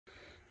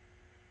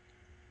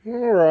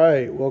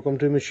Alright, welcome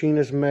to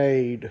Machinist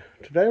Made.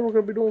 Today we're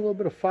going to be doing a little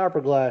bit of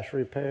fiberglass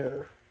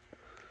repair.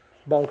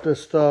 Bought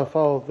this stuff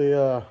off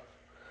the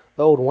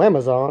old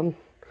Amazon.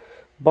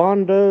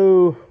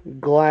 Bondo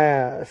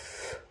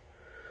glass.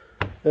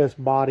 This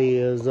body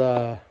is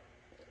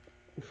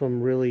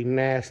some really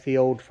nasty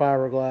old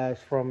fiberglass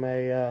from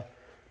a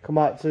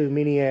Komatsu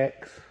Mini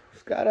X.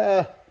 It's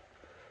got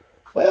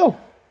well,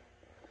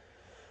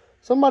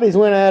 somebody's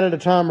went at it a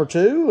time or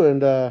two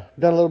and done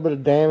a little bit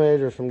of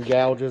damage or some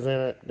gouges in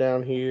it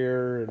down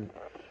here, and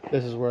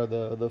this is where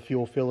the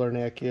fuel filler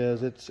neck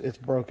is. It's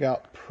broke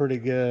out pretty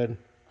good,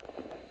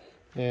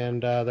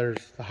 and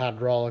there's the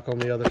hydraulic on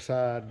the other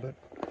side, but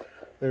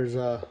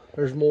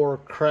there's more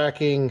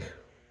cracking,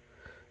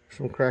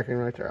 some cracking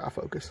right there. I'll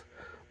focus.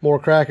 More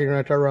cracking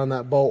right there around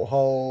that bolt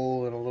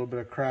hole, and a little bit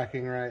of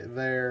cracking right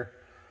there.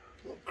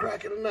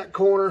 Cracking in that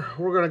corner.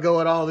 We're going to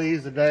go at all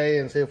these today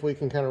and see if we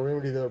can kind of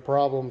remedy their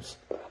problems.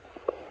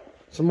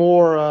 Some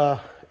more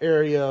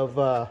area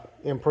of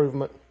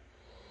improvement.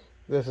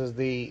 This is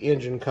the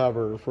engine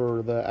cover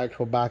for the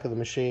actual back of the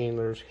machine.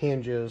 There's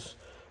hinges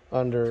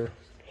under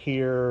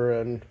here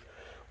and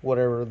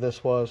whatever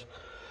this was.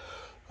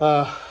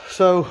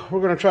 So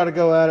we're going to try to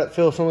go at it,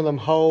 fill some of them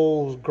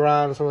holes,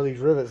 grind some of these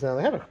rivets down.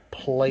 They have a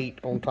plate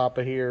on top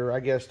of here, I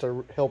guess,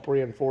 to help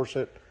reinforce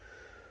it.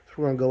 So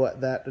we're going to go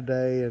at that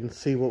today and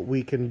see what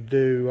we can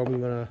do.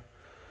 I'm going to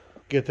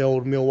get the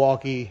old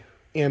Milwaukee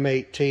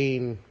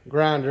M18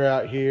 grinder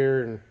out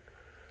here and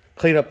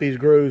clean up these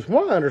grooves. From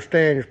what I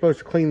understand, you're supposed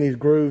to clean these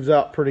grooves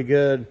out pretty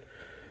good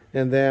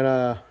and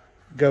then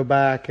go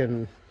back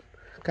and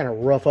kind of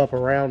rough up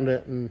around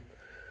it and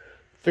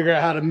figure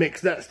out how to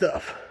mix that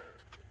stuff.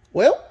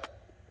 Well,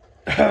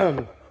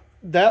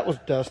 that was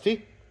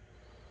dusty.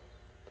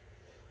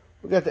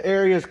 We got the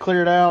areas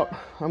cleared out.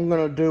 I'm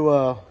going to do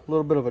a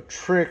little bit of a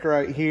trick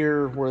right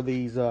here where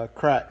these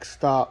cracks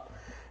stop.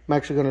 I'm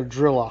actually going to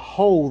drill a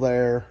hole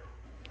there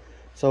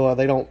so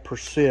they don't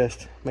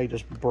persist. May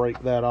just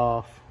break that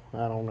off.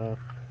 I don't know.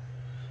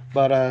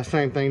 But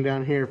same thing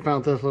down here.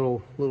 Found this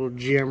little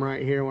gem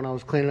right here when I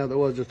was cleaning up. There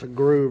was just a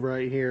groove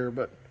right here,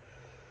 but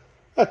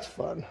that's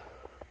fun.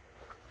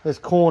 This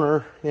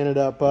corner ended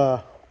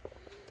up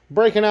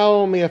breaking out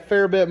on me a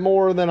fair bit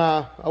more than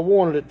I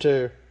wanted it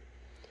to.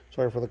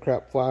 Sorry for the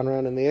crap flying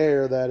around in the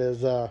air. That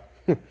is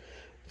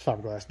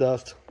fiberglass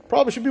dust.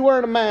 Probably should be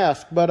wearing a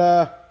mask, but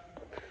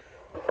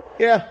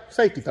yeah,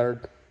 safety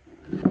third.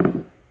 Let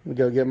me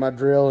go get my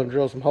drill and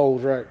drill some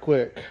holes right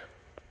quick.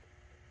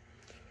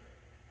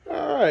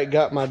 Alright,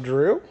 got my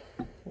drill.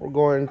 We're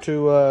going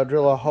to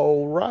drill a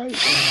hole right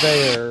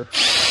there.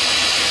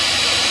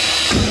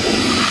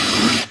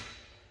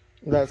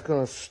 That's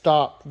going to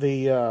stop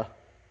the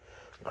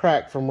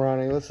crack from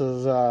running. This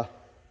is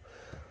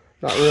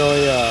not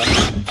really a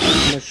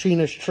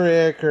machinist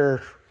trick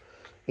or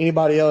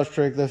anybody else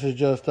trick. This is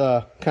just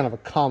kind of a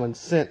common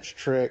sense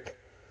trick.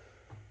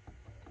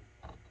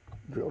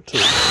 Drill two.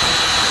 Got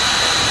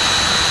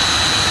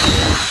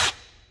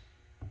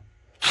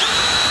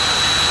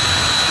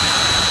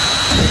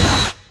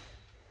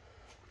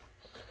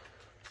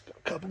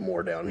a couple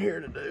more down here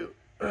to do.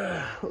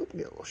 Let me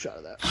get a little shot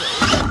of that.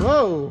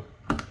 Whoa!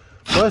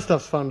 Well, that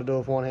stuff's fun to do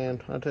with one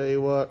hand, I tell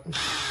you what.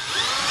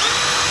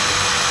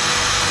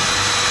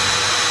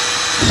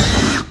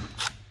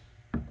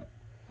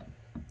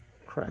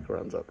 Crack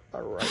runs up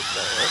right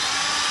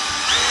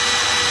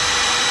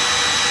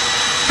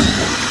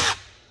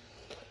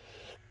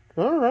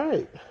there.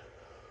 Alright.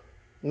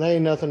 There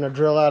ain't nothing to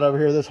drill out over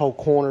here. This whole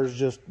corner's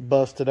just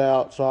busted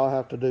out, so I'll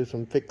have to do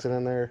some fixing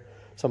in there.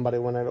 Somebody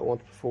went at it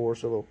once before,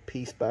 so a little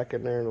piece back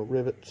in there and the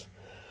rivets.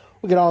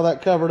 We'll get all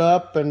that covered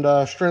up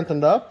and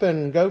strengthened up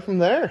and go from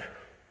there.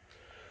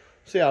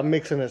 See how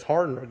mixing this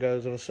hardener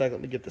goes in a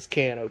second to get this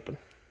can open.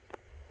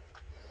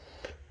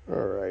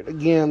 Alright,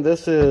 again,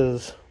 this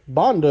is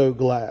Bondo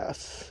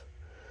glass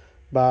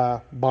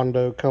by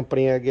Bondo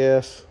Company, I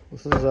guess.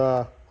 This is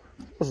a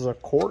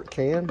quart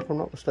can, if I'm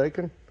not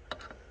mistaken.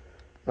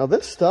 Now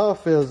this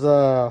stuff is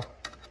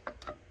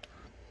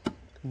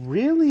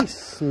really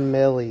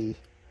smelly.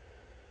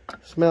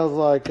 Smells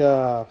like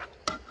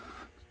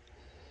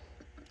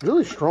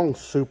really strong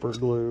super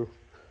glue.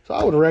 So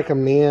I would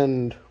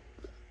recommend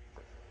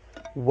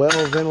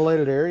well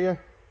ventilated area.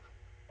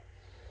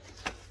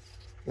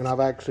 And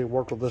I've actually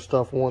worked with this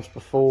stuff once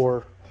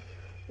before.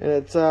 And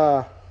it's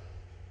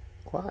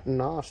quite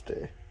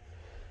nasty.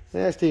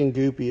 Nasty and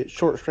goopy. It's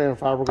short strand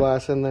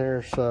fiberglass in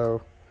there,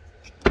 so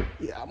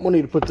yeah, I'm gonna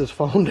need to put this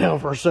phone down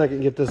for a second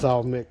and get this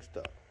all mixed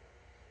up.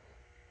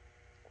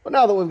 But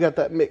now that we've got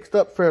that mixed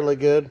up fairly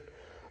good,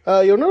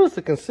 you'll notice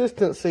the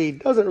consistency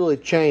doesn't really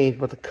change,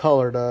 but the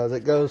color does.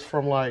 It goes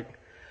from like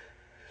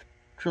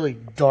really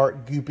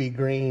dark goopy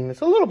green.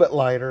 It's a little bit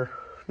lighter,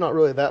 not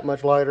really that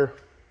much lighter.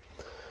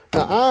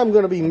 Now I'm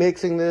going to be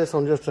mixing this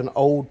on just an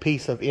old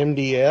piece of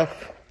MDF,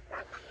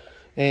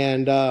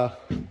 and I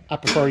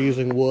prefer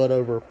using wood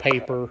over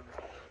paper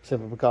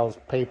simply because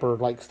paper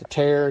likes to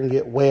tear and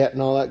get wet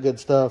and all that good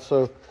stuff.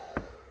 So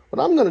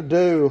what I'm going to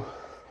do,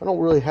 I don't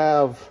really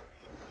have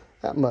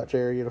that much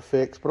area to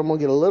fix, but I'm gonna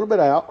get a little bit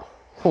out.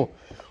 When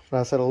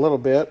I said a little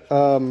bit,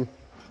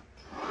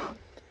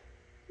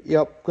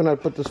 yep, gonna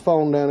put this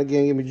phone down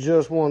again. Give me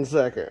just 1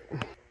 second.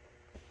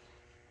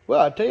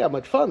 Well, I tell you how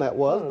much fun that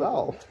was.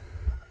 I'll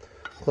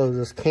close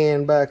this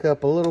can back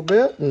up a little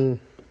bit and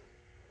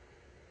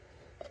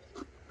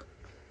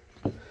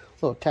a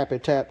little tappy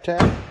tap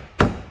tap.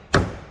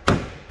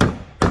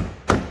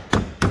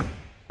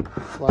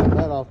 Slide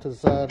that off to the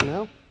side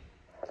now.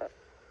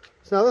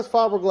 So now this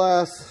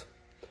fiberglass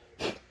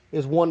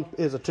is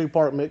a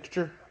 2-part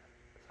mixture.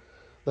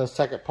 The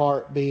second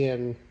part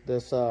being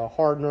this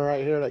hardener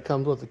right here that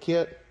comes with the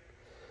kit.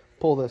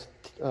 Pull this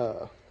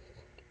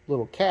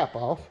little cap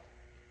off.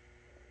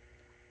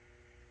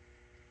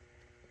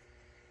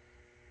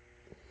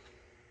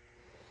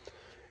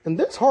 And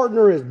this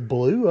hardener is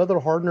blue. Other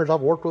hardeners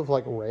I've worked with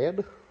like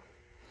red.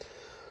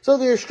 So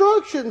the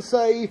instructions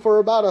say for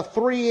about a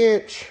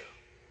 3-inch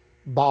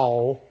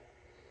ball,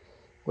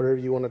 whatever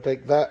you want to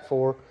take that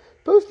for,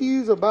 supposed to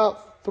use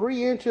about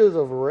 3 inches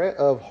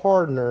of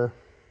hardener.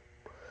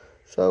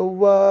 So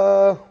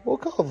we'll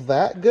call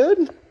that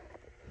good.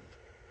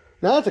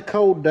 Now it's a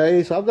cold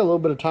day, so I've got a little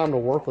bit of time to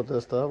work with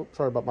this stuff.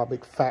 Sorry about my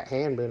big fat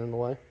hand being in the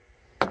way.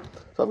 So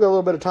I've got a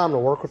little bit of time to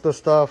work with this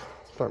stuff.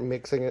 Start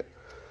mixing it.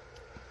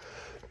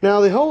 Now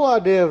the whole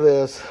idea of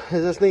this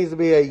is this needs to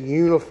be a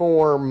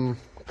uniform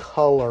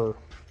color,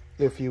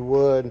 if you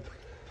would.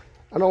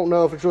 I don't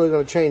know if it's really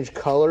going to change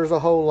colors a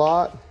whole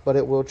lot, but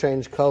it will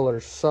change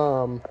colors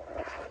some.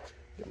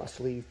 Get my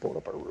sleeve pulled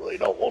up. I really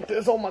don't want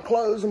this on my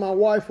clothes, and my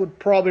wife would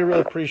probably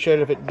really appreciate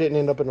it if it didn't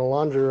end up in the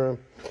laundry room,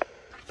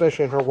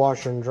 especially in her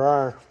washer and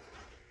dryer.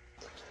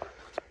 I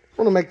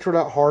want to make sure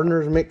that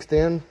hardener is mixed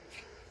in.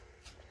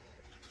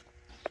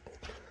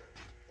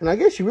 And I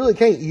guess you really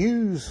can't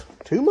use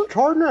too much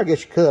hardener. I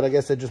guess you could. I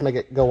guess it'd just make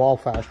it go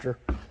off faster.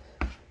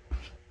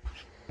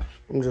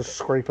 I'm just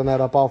scraping that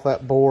up off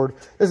that board.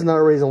 This is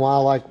another reason why I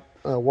like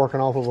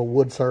working off of a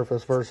wood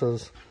surface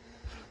versus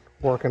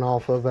working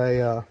off of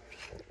a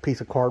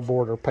piece of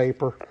cardboard or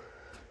paper.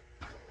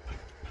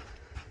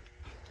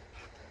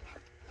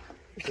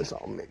 Get this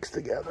all mixed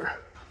together.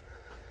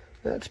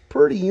 That's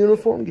pretty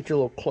uniform. Get you a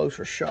little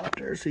closer shot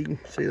there so you can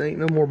see there ain't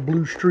no more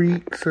blue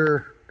streaks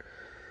or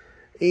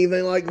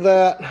anything like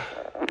that.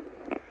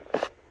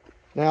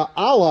 Now,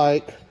 I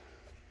like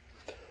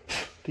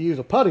to use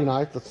a putty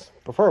knife that's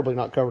preferably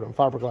not covered in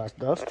fiberglass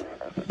dust.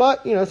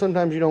 But, you know,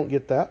 sometimes you don't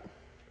get that.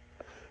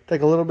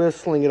 Take a little bit,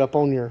 sling it up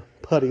on your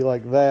putty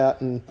like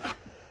that, and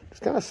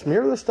just kind of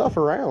smear this stuff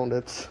around.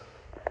 It's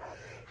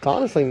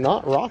honestly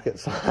not rocket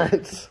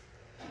science.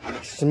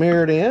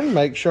 Smear it in,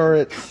 make sure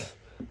it's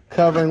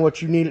covering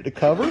what you need it to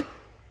cover.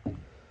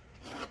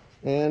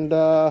 And,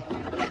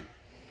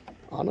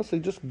 honestly,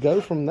 just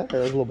go from there.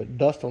 There's a little bit of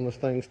dust on this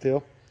thing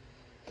still.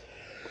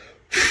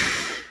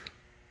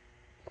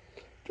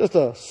 Just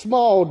a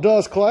small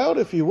dust cloud,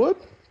 if you would.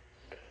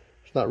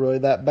 It's not really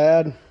that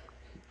bad.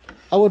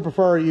 I would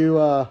prefer you, you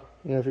know,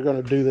 if you're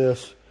going to do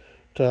this,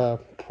 to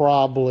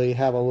probably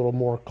have a little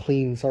more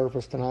clean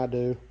surface than I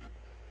do.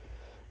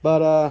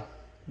 But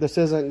this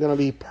isn't going to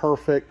be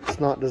perfect. It's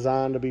not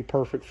designed to be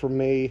perfect for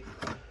me.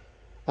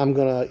 I'm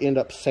going to end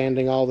up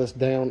sanding all this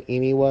down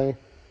anyway.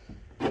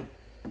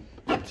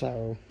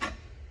 So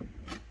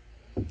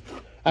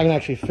I can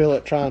actually feel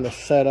it trying to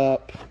set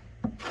up.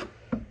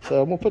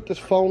 So I'm gonna put this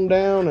phone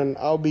down, and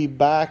I'll be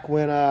back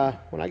when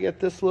I get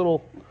this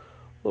little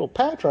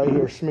patch right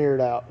here smeared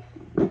out.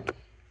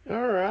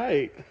 All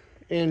right,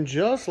 and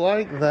just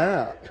like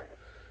that,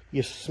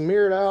 you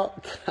smear it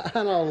out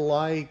kind of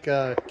like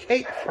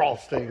cake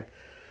frosting,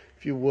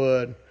 if you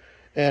would.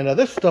 And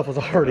this stuff was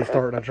already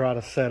starting to try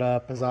to set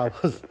up as I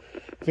was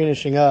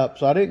finishing up,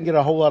 so I didn't get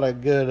a whole lot of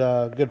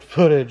good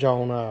footage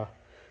on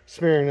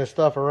smearing this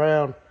stuff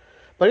around.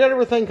 But I got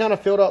everything kind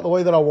of filled out the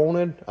way that I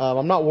wanted.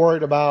 I'm not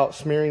worried about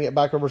smearing it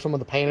back over some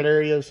of the painted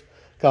areas,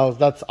 because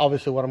that's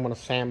obviously what I'm going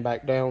to sand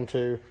back down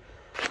to.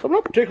 So I'm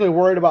not particularly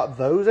worried about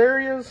those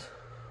areas.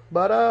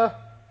 But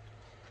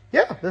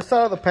yeah, this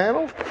side of the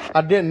panel,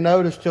 I didn't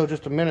notice till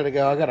just a minute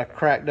ago. I got a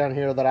crack down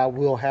here that I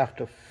will have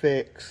to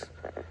fix.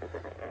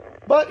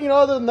 But, you know,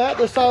 other than that,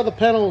 this side of the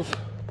panels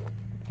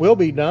will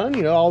be done.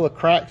 You know, all the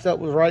cracks that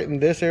was right in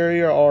this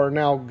area are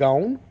now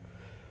gone.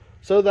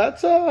 So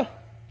that's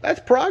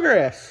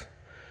progress.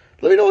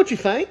 Let me know what you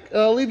think.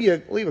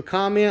 Leave a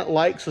comment,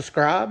 like,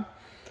 subscribe.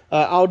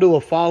 I'll do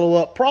a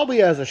follow-up,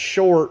 probably as a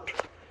short,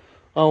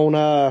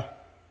 on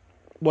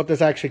what this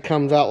actually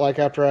comes out like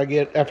after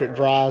it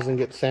dries and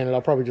gets sanded.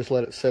 I'll probably just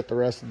let it sit the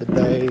rest of the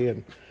day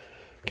and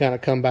kind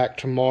of come back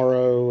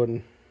tomorrow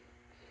and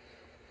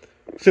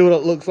see what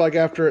it looks like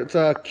after it's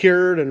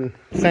cured and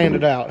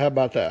sanded out. How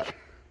about that?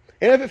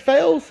 And if it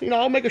fails, you know,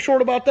 I'll make a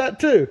short about that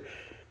too.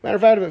 Matter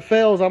of fact, if it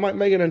fails, I might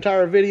make an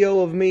entire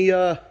video of me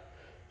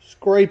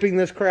scraping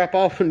this crap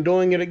off and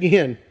doing it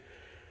again.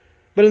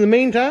 But in the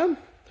meantime,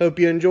 hope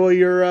you enjoy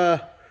your,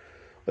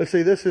 let's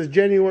see, this is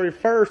January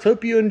 1st.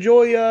 Hope you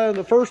enjoy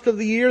the first of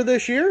the year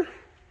this year.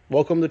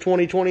 Welcome to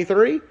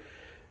 2023.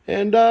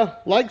 And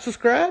like,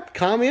 subscribe,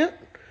 comment,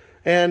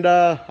 And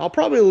I'll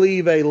probably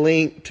leave a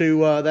link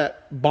to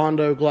that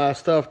Bondo glass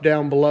stuff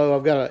down below.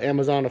 I've got an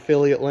Amazon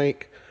affiliate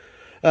link.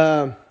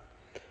 And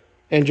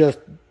just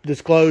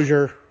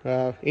disclosure,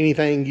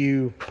 anything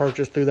you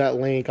purchase through that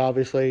link,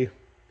 obviously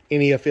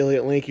any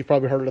affiliate link, you've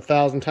probably heard it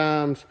 1,000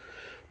 times.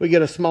 We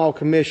get a small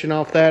commission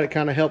off that. It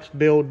kind of helps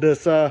build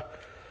this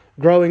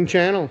growing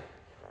channel.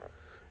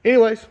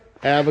 Anyways,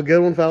 have a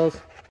good one, fellas.